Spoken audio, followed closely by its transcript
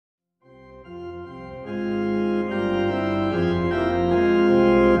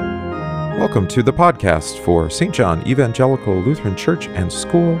Welcome to the podcast for St. John Evangelical Lutheran Church and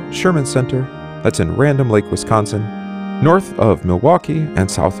School Sherman Center, that's in Random Lake, Wisconsin, north of Milwaukee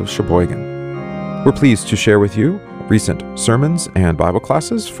and south of Sheboygan. We're pleased to share with you recent sermons and Bible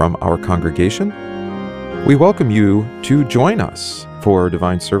classes from our congregation. We welcome you to join us for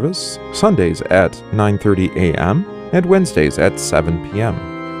Divine Service Sundays at 9:30 a.m. and Wednesdays at 7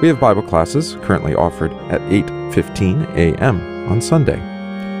 p.m. We have Bible classes currently offered at 8:15 a.m. on Sunday.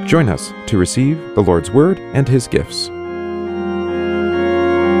 Join us to receive the Lord's Word and His gifts.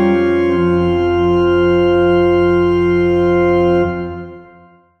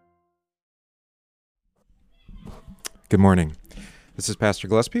 Good morning. This is Pastor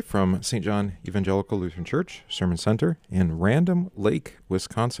Gillespie from St. John Evangelical Lutheran Church, Sherman Center in Random Lake,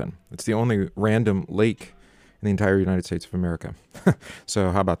 Wisconsin. It's the only random lake in the entire United States of America.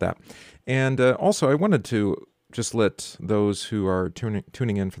 So how about that? And also, I wanted to just let those who are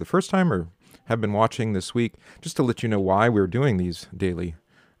tuning in for the first time or have been watching this week, just to let you know why we're doing these daily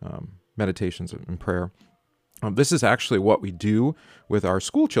meditations and prayer. This is actually what we do with our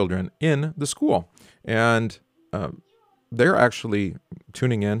school children in the school. And they're actually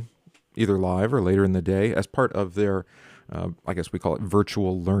tuning in either live or later in the day as part of their, I guess we call it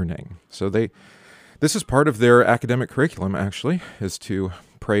virtual learning. So this is part of their academic curriculum, actually, is to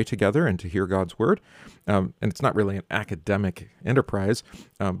pray together and to hear God's Word. And it's not really an academic enterprise,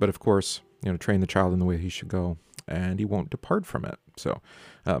 but of course, train the child in the way he should go, and he won't depart from it. So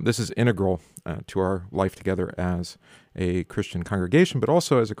this is integral to our life together as a Christian congregation, but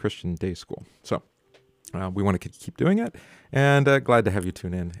also as a Christian day school. So we want to keep doing it, and glad to have you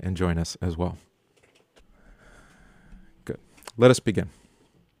tune in and join us as well. Good. Let us begin.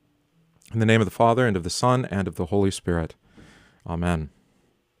 In the name of the Father, and of the Son, and of the Holy Spirit. Amen.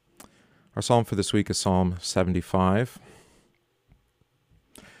 Our psalm for this week is Psalm 75.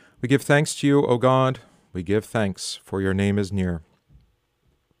 We give thanks to you, O God. We give thanks, for your name is near.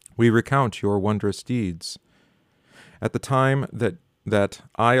 We recount your wondrous deeds. At the time that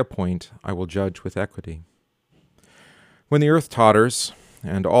I appoint, I will judge with equity. When the earth totters,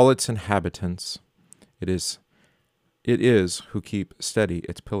 and all its inhabitants, it is who keep steady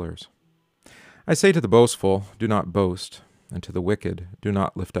its pillars. I say to the boastful, do not boast, and to the wicked, do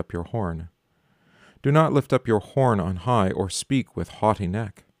not lift up your horn. Do not lift up your horn on high, or speak with haughty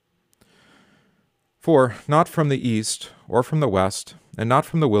neck. For not from the east, or from the west, and not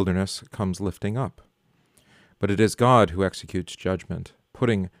from the wilderness comes lifting up. But it is God who executes judgment,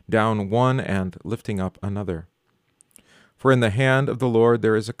 putting down one and lifting up another. For in the hand of the Lord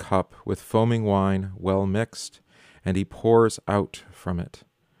there is a cup with foaming wine well mixed, and he pours out from it.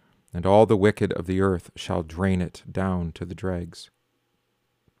 And all the wicked of the earth shall drain it down to the dregs.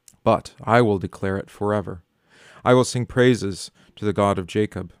 But I will declare it forever. I will sing praises to the God of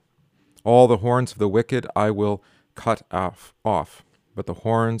Jacob. All the horns of the wicked I will cut off, but the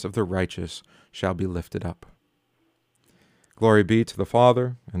horns of the righteous shall be lifted up. Glory be to the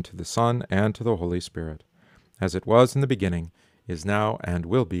Father, and to the Son, and to the Holy Spirit, as it was in the beginning, is now, and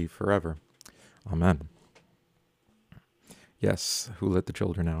will be forever. Amen. Yes, who let the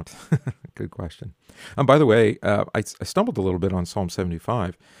children out? Good question. By the way, I stumbled a little bit on Psalm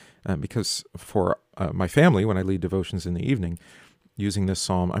 75 because for my family, when I lead devotions in the evening, using this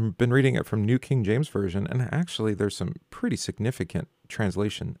psalm, I've been reading it from New King James Version, and actually there's some pretty significant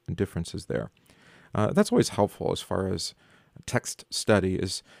translation differences there. That's always helpful as far as text study,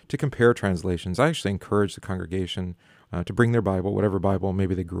 is to compare translations. I actually encourage the congregation to bring their Bible, whatever Bible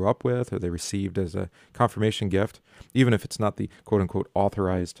maybe they grew up with or they received as a confirmation gift, even if it's not the quote-unquote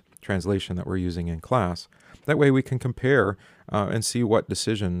authorized translation that we're using in class. That way we can compare and see what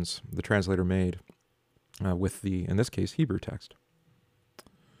decisions the translator made with the, in this case, Hebrew text.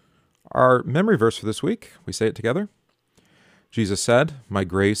 Our memory verse for this week, we say it together. Jesus said, "My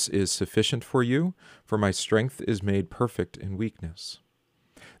grace is sufficient for you, for my strength is made perfect in weakness.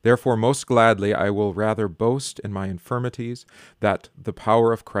 Therefore, most gladly I will rather boast in my infirmities, that the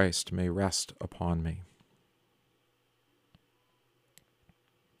power of Christ may rest upon me."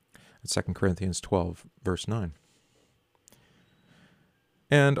 That's 2 Corinthians 12, verse 9.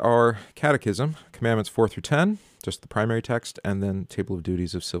 And our catechism, Commandments 4 through 10, just the primary text, and then Table of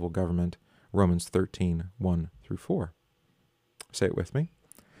Duties of Civil Government, Romans 13, 1 through 4. Say it with me.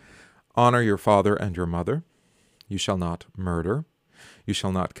 Honor your father and your mother. You shall not murder. You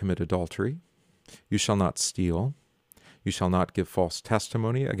shall not commit adultery. You shall not steal. You shall not give false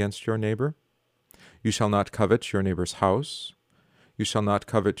testimony against your neighbor. You shall not covet your neighbor's house. You shall not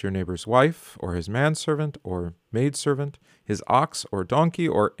covet your neighbor's wife, or his manservant, or maidservant, his ox or donkey,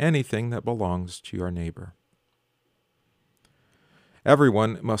 or anything that belongs to your neighbor.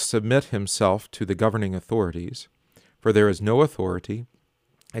 Everyone must submit himself to the governing authorities, for there is no authority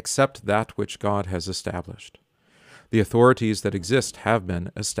except that which God has established. The authorities that exist have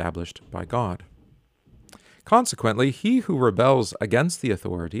been established by God. Consequently, he who rebels against the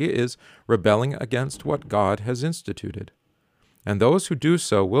authority is rebelling against what God has instituted, and those who do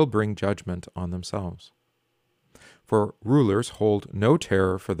so will bring judgment on themselves. For rulers hold no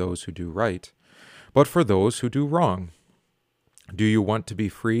terror for those who do right, but for those who do wrong. Do you want to be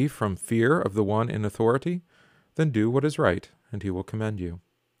free from fear of the one in authority? Then do what is right, and he will commend you.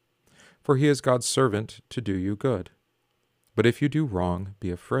 For he is God's servant to do you good. But if you do wrong,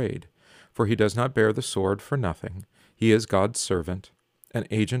 be afraid, for he does not bear the sword for nothing. He is God's servant, an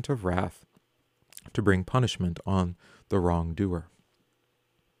agent of wrath, to bring punishment on the wrongdoer.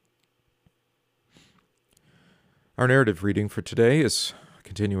 Our narrative reading for today is a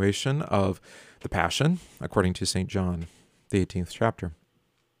continuation of the Passion, according to St. John, the 18th chapter.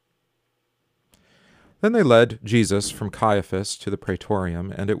 Then they led Jesus from Caiaphas to the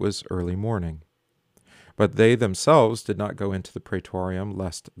praetorium, and it was early morning. But they themselves did not go into the praetorium,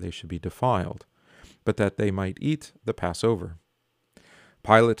 lest they should be defiled, but that they might eat the Passover.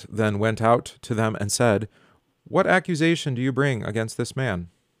 Pilate then went out to them and said, "What accusation do you bring against this man?"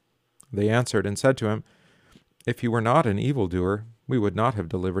 They answered and said to him, "If he were not an evildoer, we would not have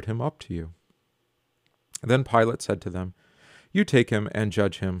delivered him up to you." Then Pilate said to them, "You take him and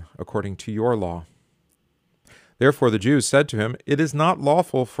judge him according to your law." Therefore the Jews said to him, "It is not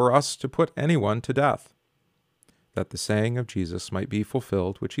lawful for us to put anyone to death," that the saying of Jesus might be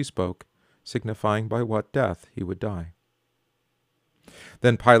fulfilled which he spoke, signifying by what death he would die.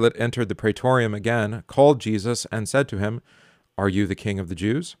 Then Pilate entered the praetorium again, called Jesus, and said to him, "Are you the king of the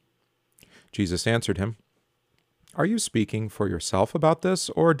Jews?" Jesus answered him, "Are you speaking for yourself about this,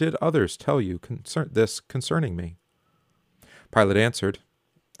 or did others tell you this concerning me?" Pilate answered,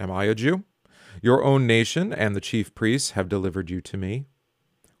 "Am I a Jew? Your own nation and the chief priests have delivered you to me.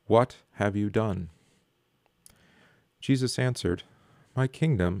 What have you done?" Jesus answered, "My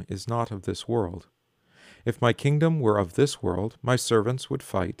kingdom is not of this world. If my kingdom were of this world, my servants would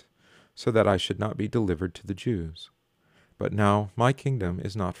fight, so that I should not be delivered to the Jews. But now my kingdom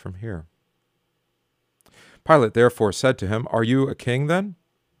is not from here." Pilate therefore said to him, "Are you a king then?"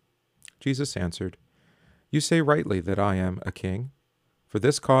 Jesus answered, "You say rightly that I am a king. For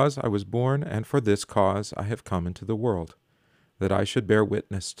this cause I was born, and for this cause I have come into the world, that I should bear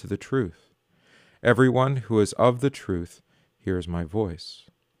witness to the truth. Everyone who is of the truth hears my voice."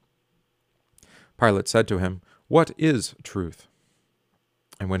 Pilate said to him, "What is truth?"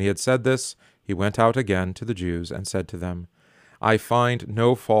 And when he had said this, he went out again to the Jews and said to them, "I find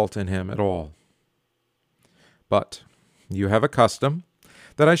no fault in him at all. But you have a custom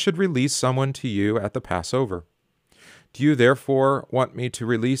that I should release someone to you at the Passover. Do you therefore want me to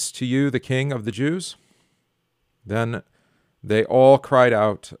release to you the King of the Jews?" Then they all cried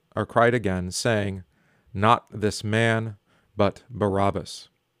again, saying, "Not this man, but Barabbas."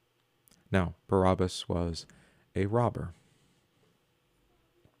 Now, Barabbas was a robber.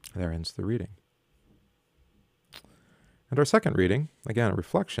 There ends the reading. And our second reading, again a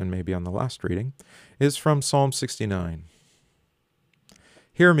reflection maybe on the last reading, is from Psalm 69.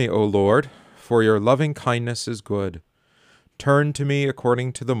 "Hear me, O Lord, for your loving kindness is good. Turn to me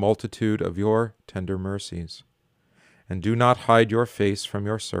according to the multitude of your tender mercies. And do not hide your face from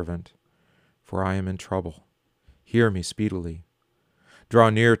your servant, for I am in trouble. Hear me speedily.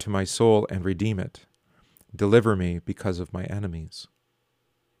 Draw near to my soul and redeem it. Deliver me because of my enemies.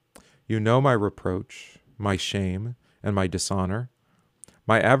 You know my reproach, my shame, and my dishonor.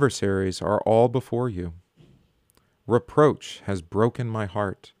 My adversaries are all before you. Reproach has broken my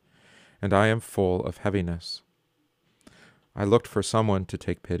heart, and I am full of heaviness. I looked for someone to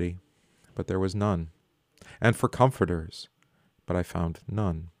take pity, but there was none, and for comforters, but I found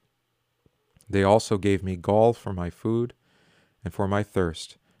none. They also gave me gall for my food, and for my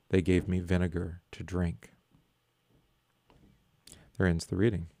thirst they gave me vinegar to drink." There ends the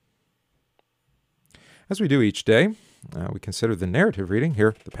reading. As we do each day, we consider the narrative reading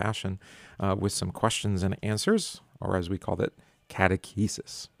here, the Passion, with some questions and answers, or as we call it,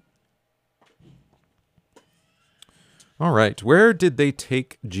 catechesis. All right, where did they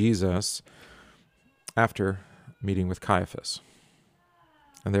take Jesus after meeting with Caiaphas?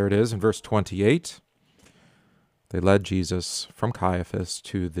 And there it is in verse 28. They led Jesus from Caiaphas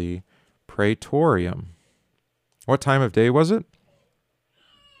to the praetorium. What time of day was it?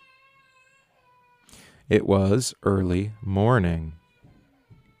 It was early morning.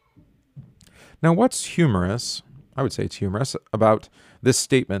 Now, what's humorous, I would say it's humorous, about this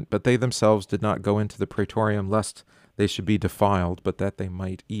statement, "But they themselves did not go into the praetorium, lest they should be defiled, but that they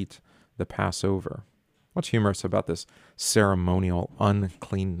might eat the Passover. What's humorous about this ceremonial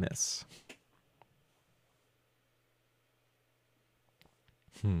uncleanness?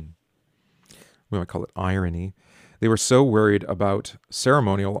 We might call it irony. They were so worried about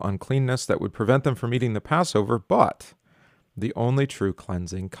ceremonial uncleanness that would prevent them from eating the Passover, but the only true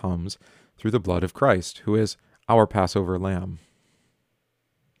cleansing comes through the blood of Christ, who is our Passover lamb.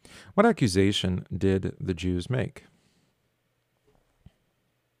 What accusation did the Jews make?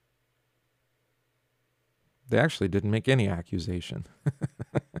 They actually didn't make any accusation.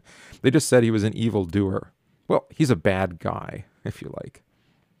 They just said he was an evildoer. Well, he's a bad guy, if you like.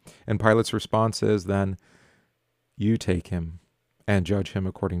 And Pilate's response is then, you take him and judge him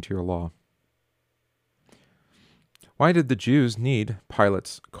according to your law. Why did the Jews need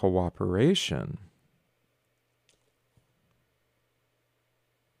Pilate's cooperation?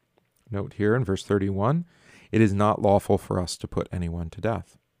 Note here in verse 31, it is not lawful for us to put anyone to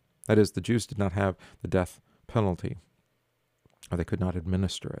death. That is, the Jews did not have the death penalty, or they could not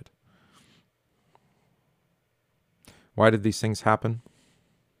administer it. Why did these things happen?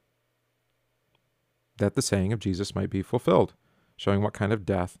 That the saying of Jesus might be fulfilled, showing what kind of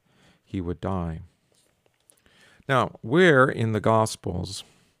death he would die. Now, where in the Gospels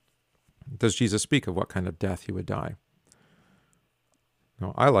does Jesus speak of what kind of death he would die?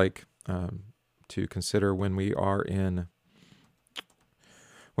 Now, I like to consider when we're in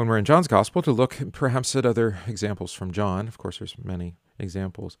John's Gospel to look perhaps at other examples from John. Of course, there's many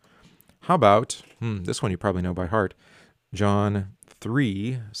examples. How about, this one you probably know by heart, John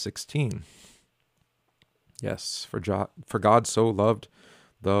 3:16. Yes, for God so loved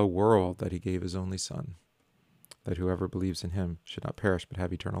the world that he gave his only Son, that whoever believes in him should not perish but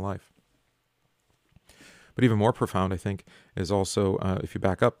have eternal life. But even more profound, I think, is also, if you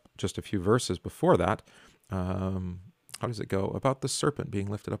back up just a few verses before that, how does it go? About the serpent being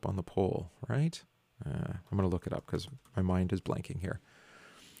lifted up on the pole, right? I'm going to look it up because my mind is blanking here.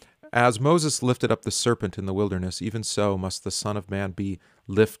 As Moses lifted up the serpent in the wilderness, even so must the Son of Man be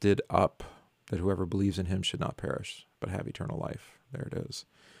lifted up, that whoever believes in him should not perish, but have eternal life. There it is.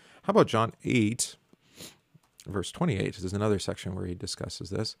 How about John 8, verse 28? There's another section where he discusses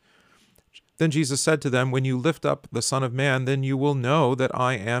this. Then Jesus said to them, when you lift up the Son of Man, then you will know that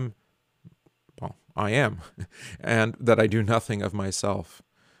I am, and that I do nothing of myself,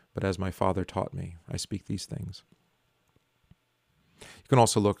 but as my Father taught me, I speak these things. You can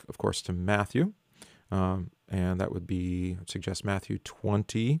also look, of course, to Matthew, and that would be, I'd suggest Matthew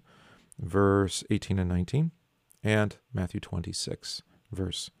 20, verse 18 and 19, and Matthew 26,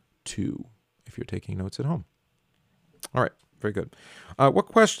 verse 2, if you're taking notes at home. All right, very good. What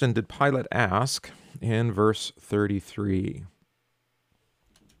question did Pilate ask in verse 33?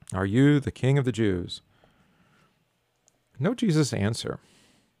 Are you the king of the Jews? Note Jesus' answer.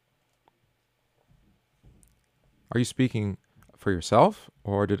 Are you speaking for yourself,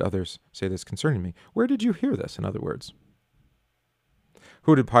 or did others say this concerning me? Where did you hear this, in other words?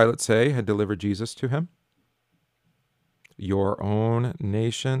 Who did Pilate say had delivered Jesus to him? Your own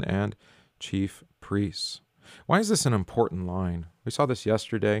nation and chief priests. Why is this an important line? We saw this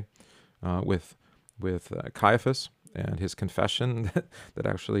yesterday with Caiaphas and his confession that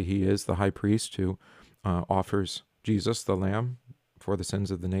actually he is the high priest who offers Jesus, the lamb, for the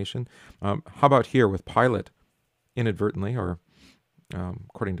sins of the nation. How about here with Pilate inadvertently, or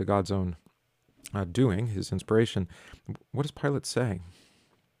according to God's own doing, his inspiration? What does Pilate say?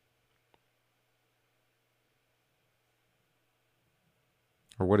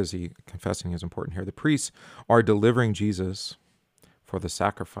 Or what is he confessing is important here? The priests are delivering Jesus for the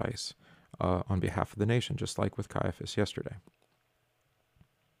sacrifice on behalf of the nation, just like with Caiaphas yesterday.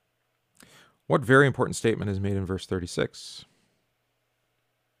 What very important statement is made in verse 36?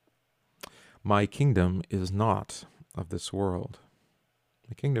 My kingdom is not of this world.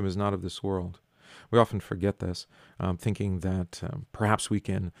 The kingdom is not of this world. We often forget this, thinking that perhaps we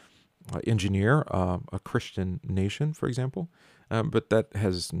can engineer a Christian nation, for example, but that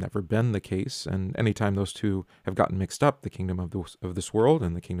has never been the case. And anytime those two have gotten mixed up, the kingdom of this world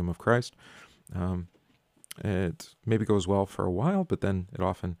and the kingdom of Christ, it maybe goes well for a while, but then it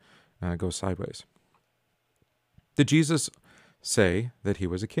often goes sideways. Did Jesus say that he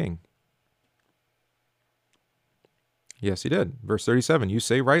was a king? Yes, he did. Verse 37, you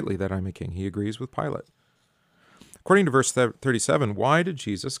say rightly that I'm a king. He agrees with Pilate. According to verse 37, why did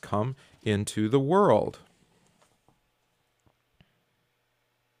Jesus come into the world?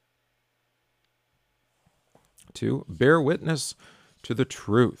 To bear witness to the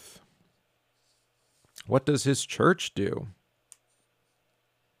truth. What does his church do?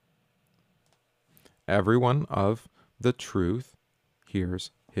 Everyone of the truth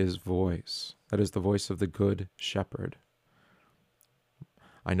hears his voice. That is the voice of the good shepherd.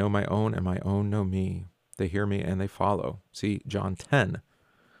 I know my own, and my own know me. They hear me, and they follow. See John 10,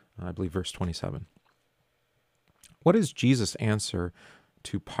 I believe verse 27. What is Jesus' answer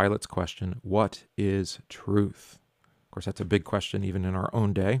to Pilate's question, what is truth? Of course, that's a big question even in our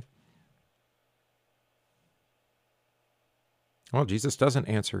own day. Well, Jesus doesn't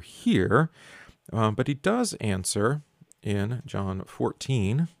answer here, but he does answer in John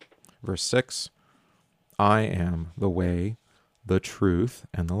 14, verse 6, I am the way, the truth,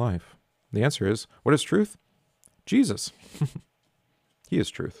 and the life. The answer is, what is truth? Jesus. He is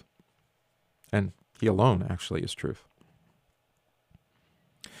truth. And he alone actually is truth.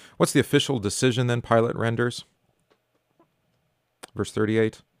 What's the official decision then Pilate renders? Verse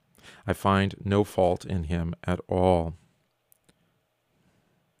 38, I find no fault in him at all.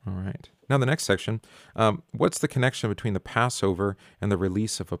 All right. Now the next section, what's the connection between the Passover and the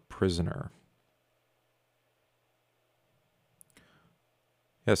release of a prisoner?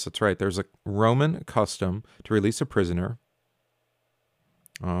 Yes, that's right. There's a Roman custom to release a prisoner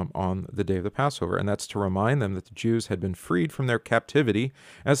on the day of the Passover, and that's to remind them that the Jews had been freed from their captivity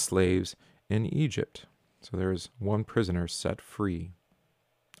as slaves in Egypt. So there is one prisoner set free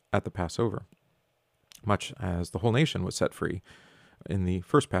at the Passover, much as the whole nation was set free in the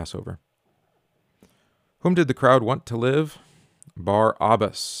first Passover. Whom did the crowd want to live?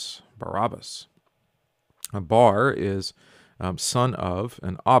 Barabbas. Bar is son of,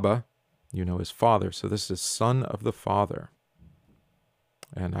 and Abba, his father. So this is son of the father.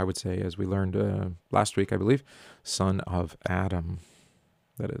 And I would say, as we learned last week, I believe, son of Adam.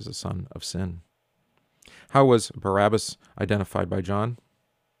 That is a son of sin. How was Barabbas identified by John?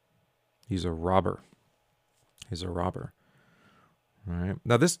 He's a robber. All right.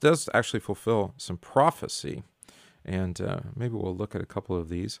 Now, this does actually fulfill some prophecy, and maybe we'll look at a couple of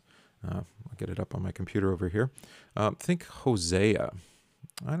these. I'll get it up on my computer over here. Think Hosea.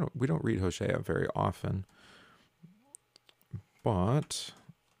 We don't read Hosea very often, but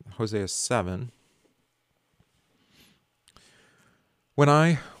Hosea 7. When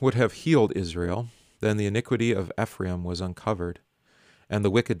I would have healed Israel, then the iniquity of Ephraim was uncovered, and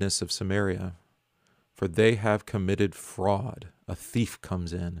the wickedness of Samaria. For they have committed fraud. A thief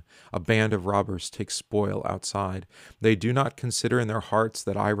comes in. A band of robbers takes spoil outside. They do not consider in their hearts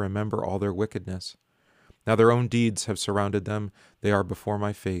that I remember all their wickedness. Now their own deeds have surrounded them. They are before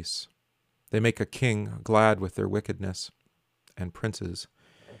my face. They make a king glad with their wickedness, and princes,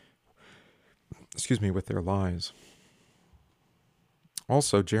 with their lies.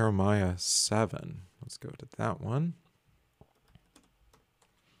 Also, Jeremiah 7. Let's go to that one.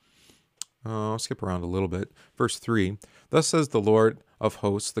 I'll skip around a little bit. Verse 3, Thus says the Lord of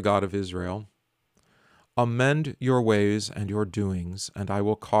hosts, the God of Israel, Amend your ways and your doings, and I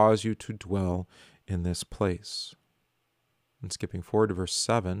will cause you to dwell in this place. And skipping forward to verse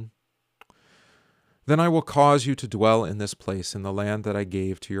 7, Then I will cause you to dwell in this place, in the land that I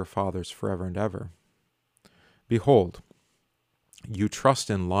gave to your fathers forever and ever. Behold, you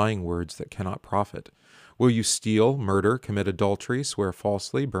trust in lying words that cannot profit. Will you steal, murder, commit adultery, swear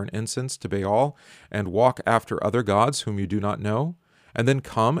falsely, burn incense to Baal, and walk after other gods whom you do not know, and then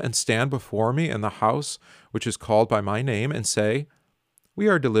come and stand before me in the house which is called by my name, and say, We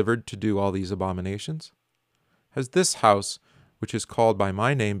are delivered to do all these abominations? Has this house which is called by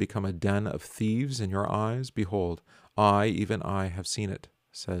my name become a den of thieves in your eyes? Behold, I, even I, have seen it,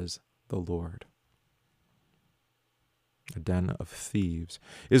 says the Lord. A den of thieves.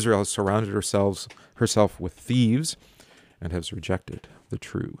 Israel has surrounded herself with thieves and has rejected the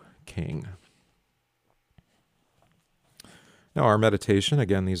true king. Now our meditation,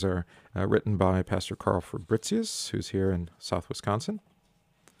 again, these are written by Pastor Carl Fabricius, who's here in South Wisconsin.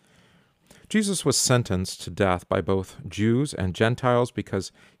 Jesus was sentenced to death by both Jews and Gentiles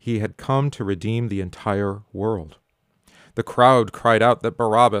because he had come to redeem the entire world. The crowd cried out that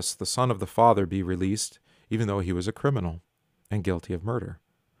Barabbas, the son of the Father, be released, even though he was a criminal and guilty of murder.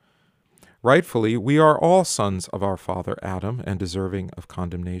 Rightfully, we are all sons of our father Adam and deserving of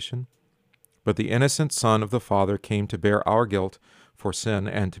condemnation. But the innocent Son of the Father came to bear our guilt for sin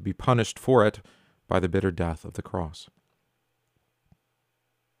and to be punished for it by the bitter death of the cross.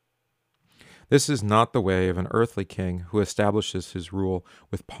 This is not the way of an earthly king who establishes his rule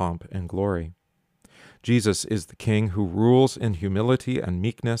with pomp and glory. Jesus is the King who rules in humility and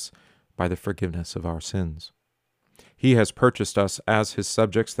meekness by the forgiveness of our sins. He has purchased us as his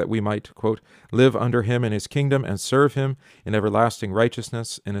subjects that we might, quote, live under him in his kingdom and serve him in everlasting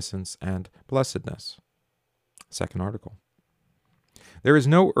righteousness, innocence, and blessedness. Second article. There is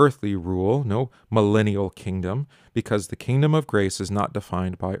no earthly rule, no millennial kingdom, because the kingdom of grace is not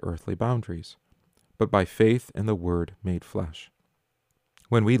defined by earthly boundaries, but by faith in the Word made flesh.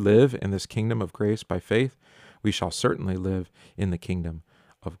 When we live in this kingdom of grace by faith, we shall certainly live in the kingdom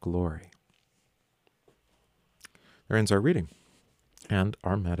of glory. There ends our reading and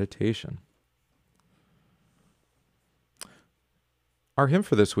our meditation. Our hymn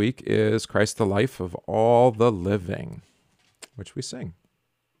for this week is Christ the Life of All the Living, which we sing.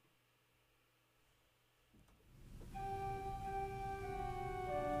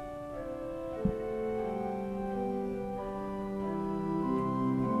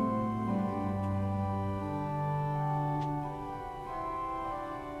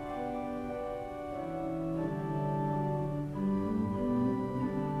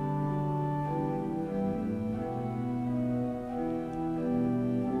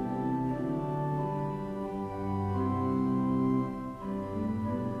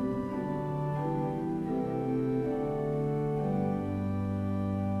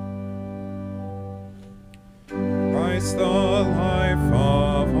 Christ the life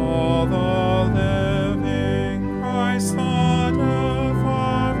of all the living, Christ the death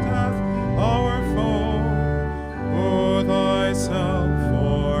of death, our foe, who thyself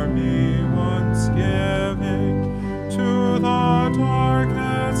for me once giving to the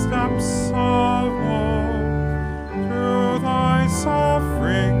darkest depths of woe, through thy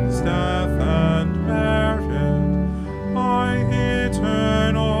sufferings, death, and merit, I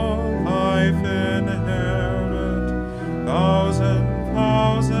eternal life inherit. Thousand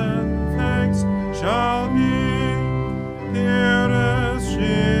thanks shall be, dearest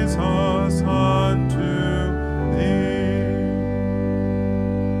Jesus, unto thee.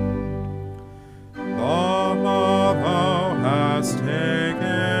 Thou hast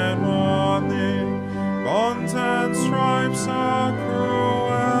taken on thee bonds and stripes, a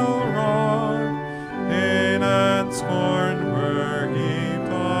cruel rod, pain and scorn were heaped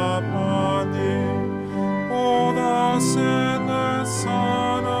upon thee. O thou sinless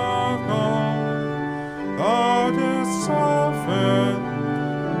Son of God, thou didst suffer,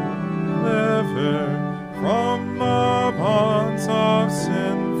 deliver from the bonds of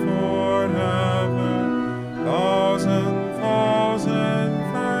sin forever. Thousand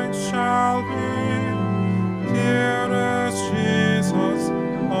thanks shall be, dearest Jesus,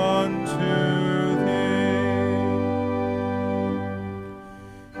 unto thee.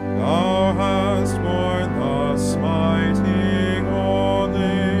 Thou hast borne the smiting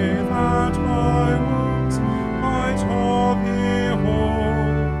only, that my wounds might all be whole.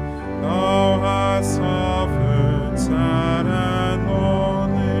 Thou hast suffered sad and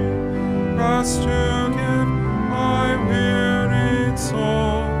lonely, rest to give my wearied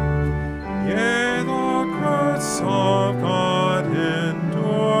soul. Yea, the cross of God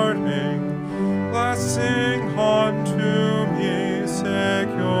enduring, blessing unto me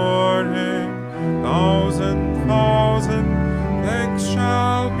securing. Thousand thanks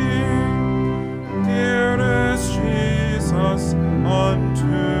shall be, dearest Jesus,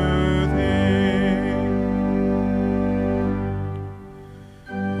 unto thee.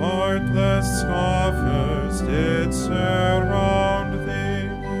 Heartless scoffers did surround thee,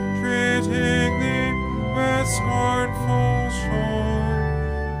 treating thee with scornful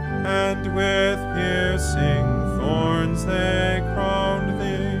scorn, and with piercing thorns they crowned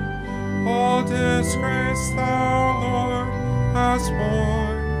thee. All disgrace thou, Lord, hast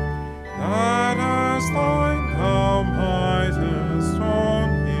borne, that as thine thou mightest own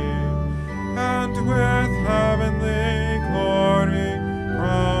me, and with heavenly glory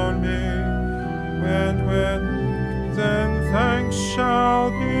crown me, and with then thanks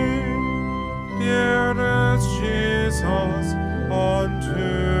shall be, dearest Jesus, unto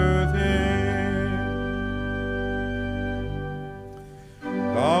thee.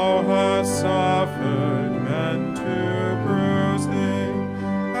 Thou hast suffered men to bruise thee,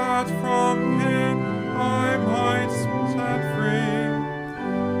 that from pain I might set free.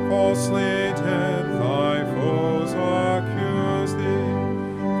 Falsely did thy foes accuse thee,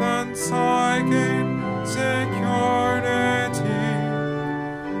 thence I gained security.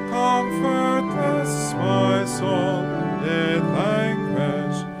 Comfortless my soul did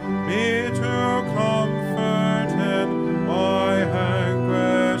languish, me to comfort in my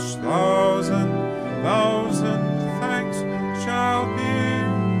anguish. Thousand thanks shall be,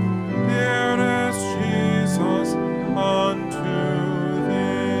 dearest Jesus, unto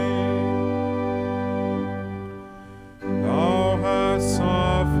thee. Thou hast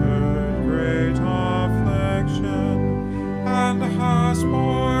suffered great affliction, and hast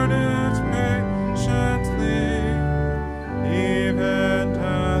borne it patiently.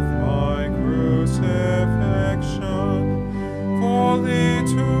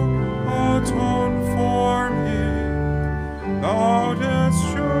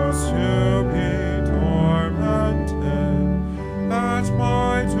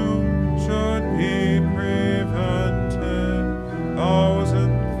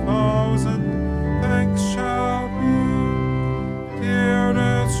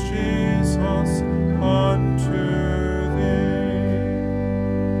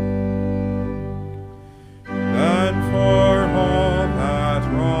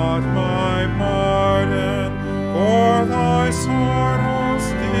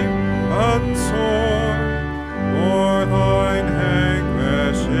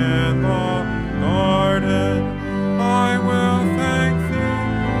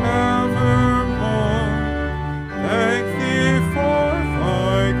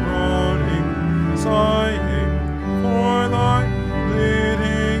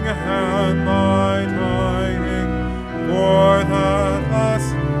 and thy dying for that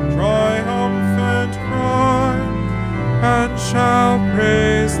last triumphant cry, and shall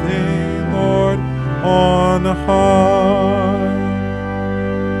praise thee, Lord, on high.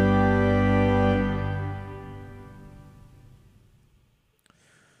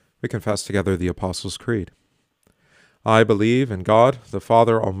 We confess together the Apostles' Creed. I believe in God, the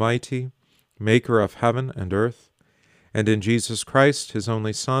Father Almighty, maker of heaven and earth, and in Jesus Christ, his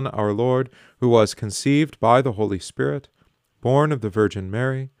only Son, our Lord, who was conceived by the Holy Spirit, born of the Virgin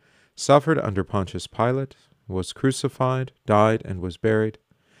Mary, suffered under Pontius Pilate, was crucified, died, and was buried.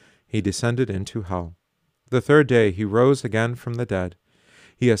 He descended into hell. The third day he rose again from the dead.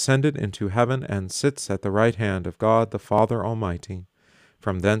 He ascended into heaven and sits at the right hand of God, the Father Almighty.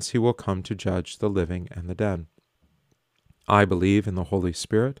 From thence he will come to judge the living and the dead. I believe in the Holy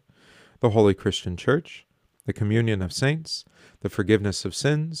Spirit, the holy Christian Church, the communion of saints, the forgiveness of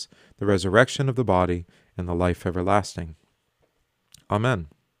sins, the resurrection of the body, and the life everlasting. Amen.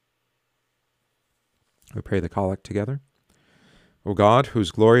 We pray the collect together. O God, whose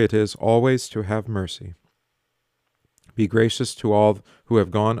glory it is always to have mercy, be gracious to all who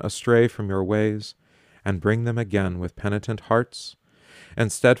have gone astray from your ways, and bring them again with penitent hearts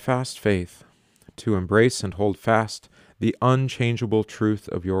and steadfast faith to embrace and hold fast the unchangeable truth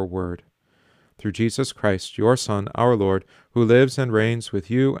of your word. Through Jesus Christ, your Son, our Lord, who lives and reigns with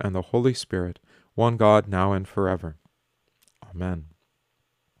you and the Holy Spirit, one God, now and forever. Amen.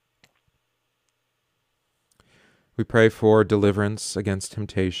 We pray for deliverance against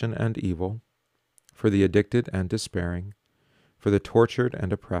temptation and evil, for the addicted and despairing, for the tortured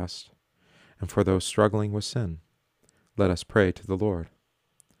and oppressed, and for those struggling with sin. Let us pray to the Lord.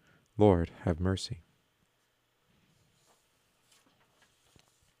 Lord, have mercy.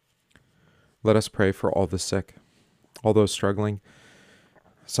 Let us pray for all the sick, all those struggling,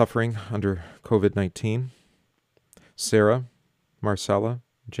 suffering under COVID-19. Sarah, Marcella,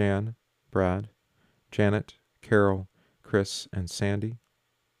 Jan, Brad, Janet, Carol, Chris, and Sandy.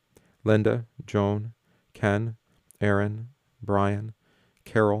 Linda, Joan, Ken, Aaron, Brian,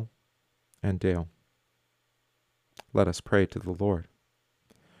 Carol, and Dale. Let us pray to the Lord.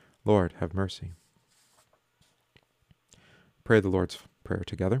 Lord, have mercy. Pray the Lord's Prayer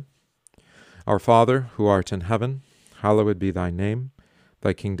together. Our Father, who art in heaven, hallowed be thy name.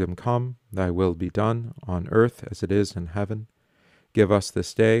 Thy kingdom come, thy will be done, on earth as it is in heaven. Give us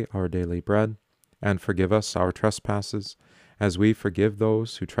this day our daily bread, and forgive us our trespasses, as we forgive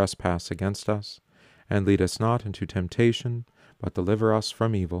those who trespass against us. And lead us not into temptation, but deliver us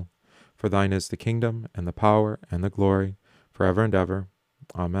from evil. For thine is the kingdom, and the power, and the glory, forever and ever.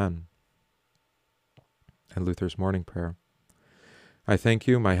 Amen. And Luther's Morning Prayer. I thank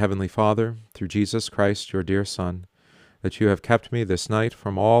you, my heavenly Father, through Jesus Christ, your dear Son, that you have kept me this night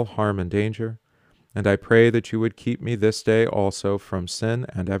from all harm and danger, and I pray that you would keep me this day also from sin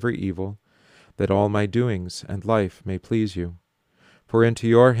and every evil, that all my doings and life may please you. For into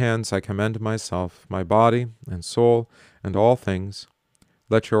your hands I commend myself, my body and soul, and all things.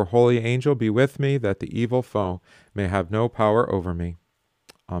 Let your holy angel be with me, that the evil foe may have no power over me.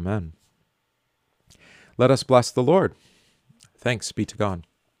 Amen. Let us bless the Lord. Thanks be to God.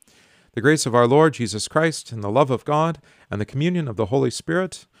 The grace of our Lord Jesus Christ, and the love of God, and the communion of the Holy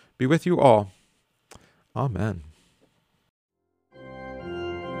Spirit be with you all. Amen.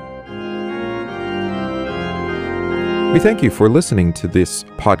 We thank you for listening to this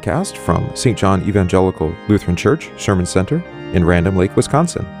podcast from St. John Evangelical Lutheran Church Sermon Center in Random Lake,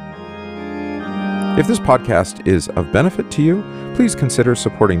 Wisconsin. If this podcast is of benefit to you, please consider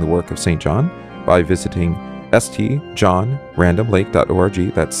supporting the work of St. John by visiting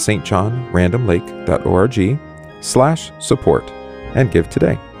stjohnrandomlake.org. That's stjohnrandomlake.org/support, and give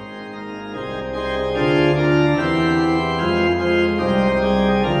today.